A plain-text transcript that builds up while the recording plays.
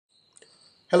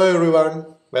Hello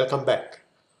everyone, welcome back.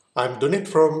 I'm Dunit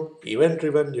from Event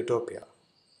Driven Utopia.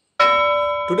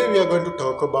 Today we are going to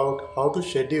talk about how to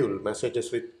schedule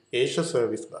messages with Azure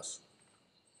Service Bus.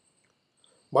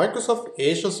 Microsoft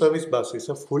Azure Service Bus is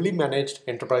a fully managed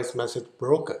enterprise message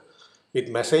broker with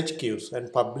message queues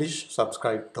and publish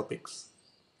subscribe topics.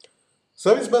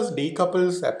 Service Bus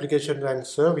decouples applications and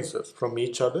services from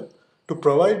each other to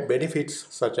provide benefits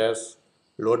such as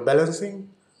load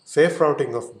balancing, safe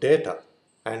routing of data,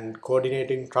 and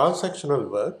coordinating transactional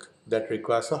work that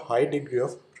requires a high degree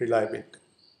of reliability.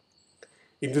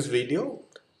 In this video,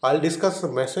 I'll discuss the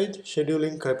message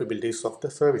scheduling capabilities of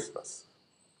the Service Bus.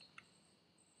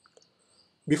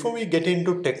 Before we get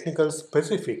into technical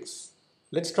specifics,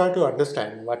 let's try to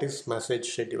understand what is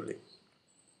message scheduling.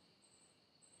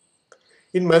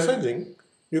 In messaging,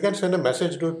 you can send a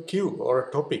message to a queue or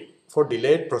a topic for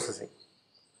delayed processing.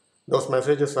 Those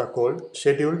messages are called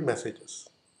scheduled messages.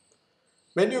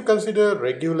 When you consider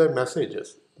regular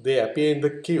messages, they appear in the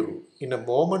queue in a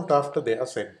moment after they are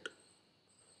sent.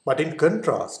 But in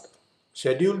contrast,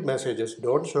 scheduled messages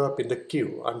don't show up in the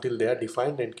queue until they are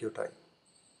defined in queue time.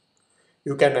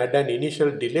 You can add an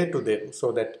initial delay to them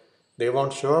so that they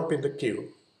won't show up in the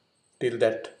queue till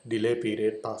that delay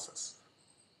period passes.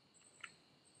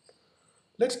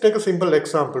 Let's take a simple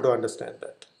example to understand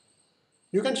that.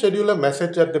 You can schedule a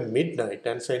message at the midnight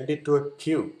and send it to a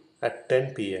queue at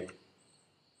 10 p.m.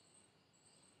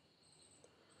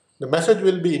 The message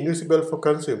will be invisible for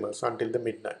consumers until the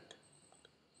midnight.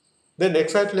 Then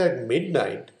exactly at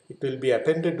midnight, it will be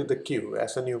appended to the queue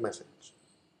as a new message.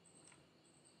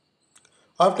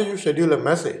 After you schedule a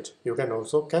message, you can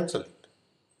also cancel it.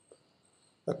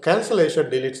 A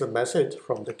cancellation deletes the message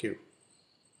from the queue.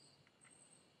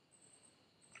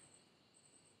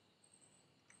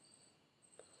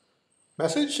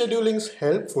 Message scheduling is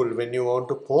helpful when you want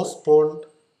to postpone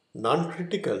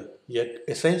non-critical yet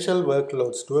essential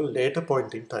workloads to a later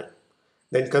point in time.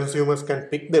 Then consumers can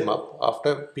pick them up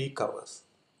after peak hours.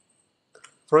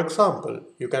 For example,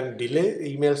 you can delay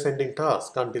email sending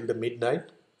tasks until the midnight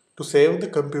to save the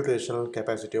computational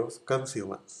capacity of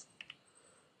consumers.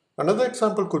 Another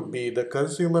example could be the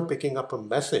consumer picking up a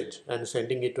message and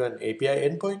sending it to an API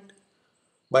endpoint.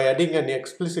 By adding an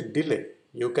explicit delay,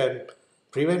 you can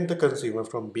prevent the consumer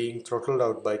from being throttled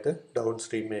out by the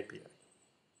downstream API.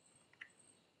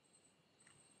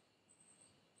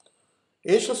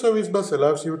 Azure Service Bus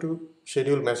allows you to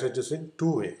schedule messages in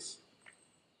two ways.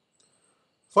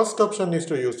 First option is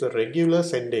to use the regular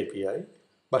send API,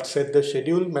 but set the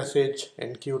schedule message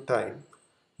enqueue time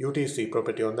UTC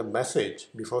property on the message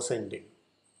before sending.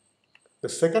 The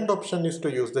second option is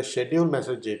to use the schedule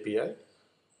message API,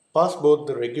 pass both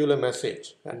the regular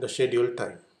message and the schedule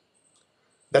time.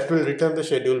 That will return the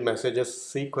scheduled message's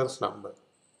sequence number,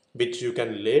 which you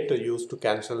can later use to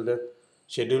cancel the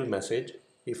scheduled message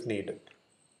if needed.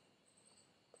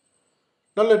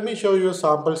 Now let me show you a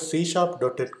sample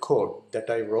C#.NET code that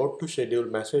I wrote to schedule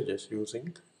messages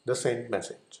using the send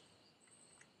message.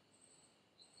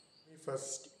 Let me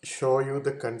first show you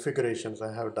the configurations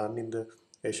I have done in the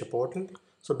Azure portal.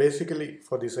 So basically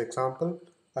for this example,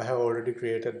 I have already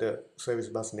created the service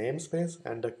bus namespace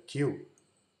and a queue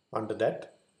under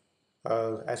that.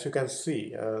 As you can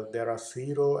see, there are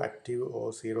 0 active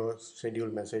or 0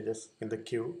 scheduled messages in the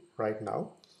queue right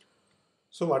now.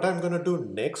 So what I'm going to do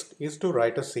next is to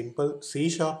write a simple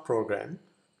C# program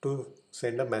to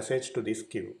send a message to this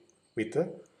queue with a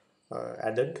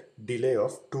added delay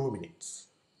of 2 minutes.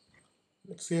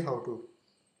 Let's see how to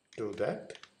do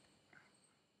that.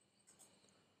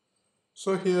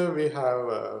 So here we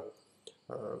have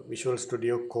Visual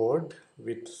Studio Code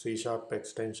with C#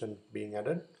 extension being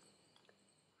added.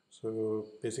 So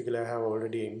basically I have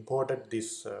already imported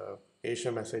this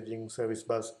Azure Messaging Service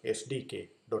Bus SDK,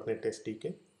 .NET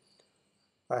SDK.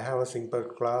 I have a simple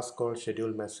class called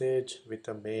schedule message with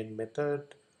a main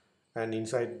method, and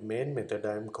inside main method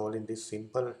I am calling this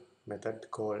simple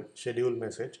method called schedule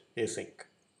message async.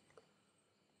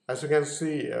 As you can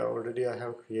see, already I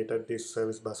have created this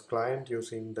service bus client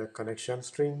using the connection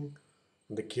string.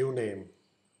 The queue name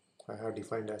I have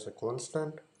defined as a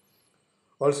constant.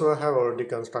 Also, I have already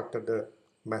constructed the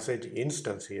message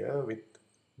instance here with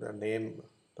the name,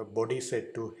 the body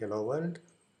set to hello world.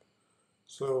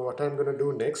 So what I'm going to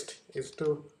do next is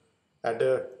to add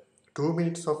a 2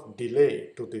 minutes of delay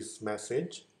to this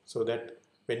message so that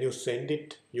when you send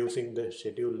it using the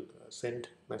schedule send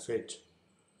message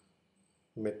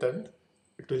method,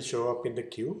 it will show up in the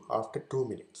queue after 2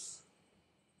 minutes.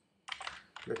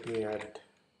 Let me add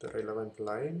the relevant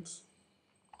lines.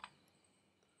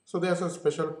 So there's a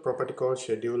special property called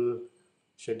scheduled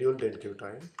enqueue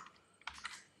time.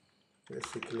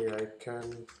 Basically, I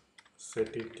can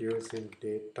set it using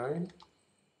date time.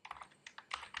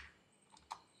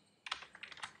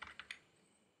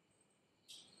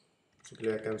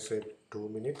 Basically, I can set 2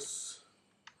 minutes.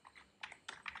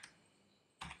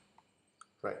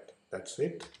 Right, that's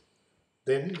it.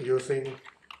 Then using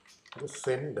the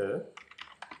sender,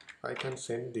 I can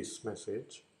send this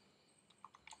message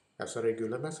as a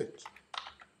regular message.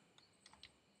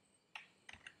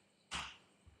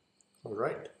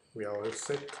 Alright, we are all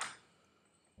set.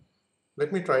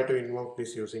 Let me try to invoke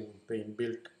this using the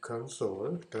inbuilt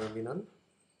console terminal.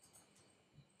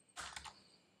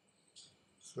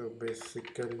 So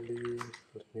basically,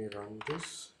 let me run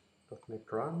this. .NET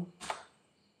run.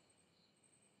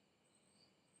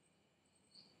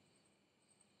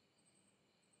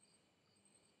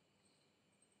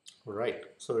 Alright,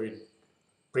 so it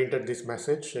printed this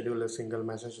message, schedule a single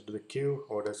message to the queue,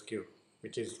 orders queue,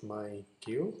 which is my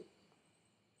queue.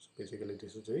 So basically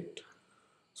this is it.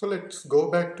 So let's go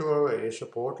back to our Azure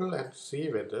portal and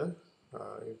see whether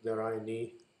if there are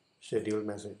any scheduled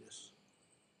messages.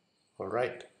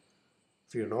 Alright,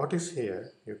 if you notice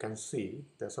here, you can see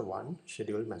there's a one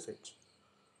scheduled message.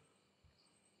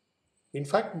 In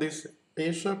fact, this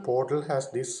Azure portal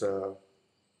has this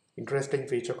interesting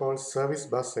feature called Service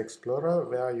Bus Explorer,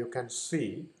 where you can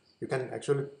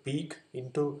actually peek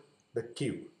into the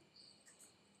queue.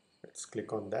 Let's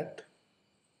click on that.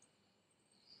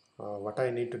 What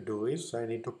I need to do is I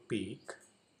need to peek.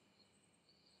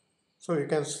 So you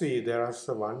can see there is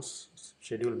one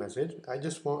scheduled message.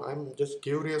 I'm just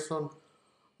curious on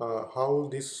how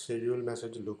this scheduled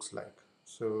message looks like.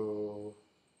 So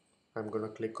I'm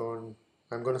going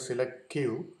to select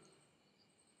queue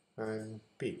and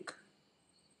peek.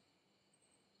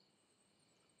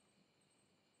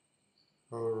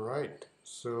 Alright,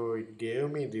 so it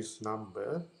gave me this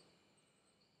number.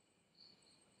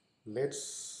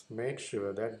 Let's make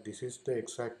sure that this is the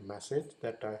exact message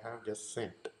that I have just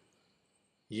sent.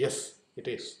 Yes, it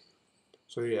is.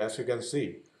 So as you can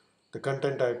see, the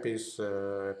content type is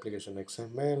application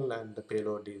XML and the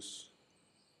payload is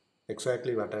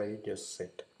exactly what I just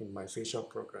set in my C#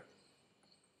 program.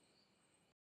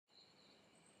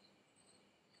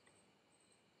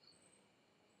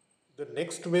 The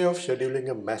next way of scheduling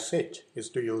a message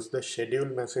is to use the schedule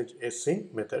message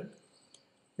async method,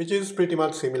 which is pretty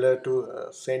much similar to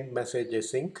send message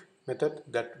async method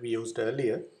that we used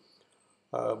earlier.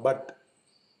 But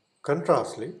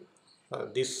contrastly,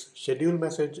 this schedule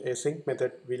message async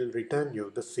method will return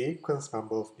you the sequence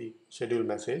number of the schedule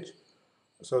message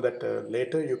so that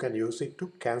later you can use it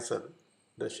to cancel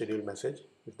the schedule message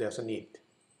if there's a need.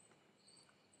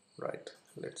 Right,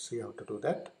 let's see how to do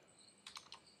that.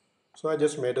 So I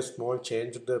just made a small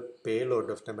change to the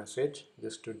payload of the message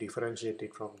just to differentiate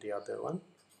it from the other one.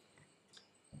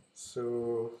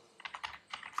 So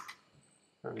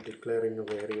I'm declaring a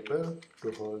variable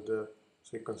to hold the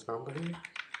sequence number here.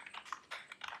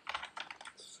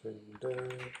 Sender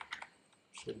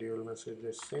schedule message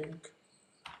async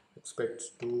expects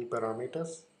two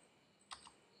parameters.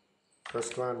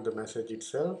 First one, the message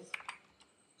itself.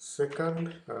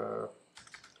 Second,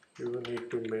 you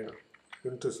need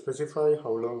to specify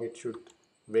how long it should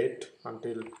wait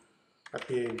until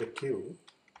appear in the queue.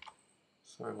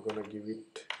 So I'm going to give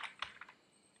it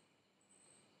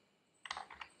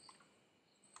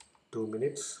 2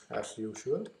 minutes as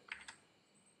usual.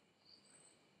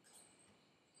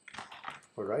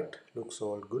 Alright, looks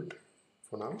all good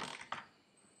for now.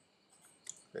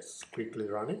 Let's quickly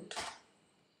run it.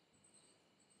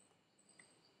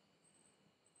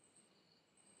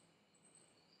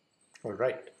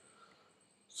 Alright,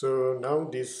 so now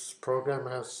this program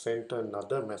has sent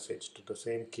another message to the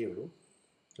same queue.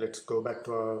 Let's go back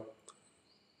to our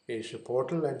Azure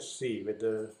portal and see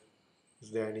whether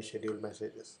is there any scheduled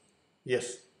messages.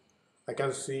 Yes, I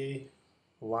can see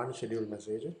one scheduled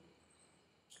message.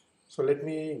 So let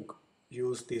me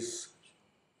use this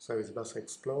Service Bus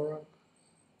Explorer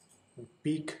and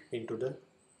peek into the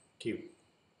queue.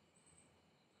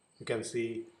 You can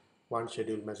see one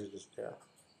scheduled message is there.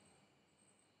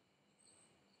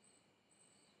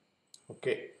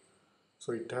 Okay,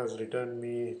 so it has returned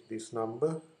me this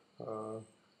number.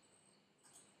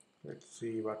 Let's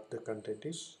see what the content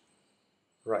is.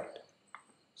 Right,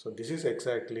 so this is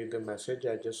exactly the message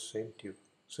I just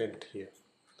sent here.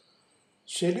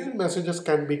 Scheduled messages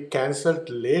can be cancelled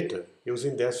later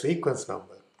using their sequence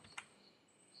number.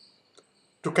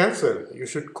 To cancel, you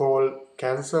should call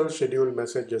cancel scheduled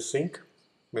message async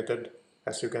method,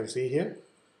 as you can see here,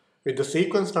 with the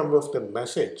sequence number of the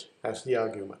message as the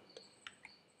argument.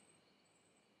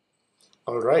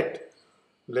 Alright,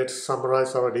 let's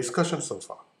summarize our discussion so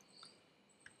far.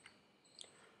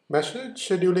 Message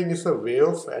scheduling is a way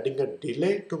of adding a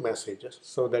delay to messages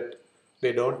so that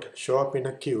they don't show up in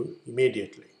a queue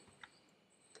immediately.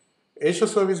 Azure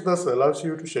Service Bus allows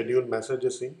you to schedule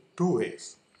messages in two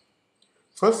ways.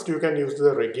 First, you can use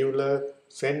the regular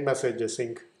send message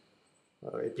async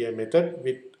API method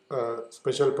with a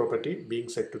special property being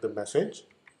set to the message.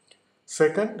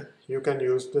 Second, you can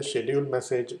use the schedule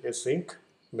message async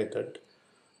method,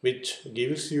 which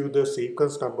gives you the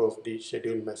sequence number of the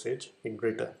scheduled message in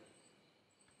return.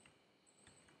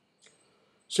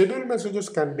 Scheduled messages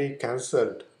can be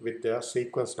cancelled with their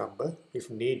sequence number if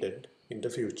needed in the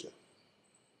future.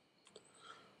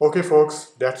 Okay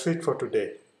folks, that's it for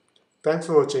today. Thanks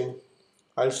for watching.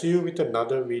 I'll see you with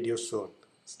another video soon.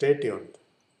 Stay tuned.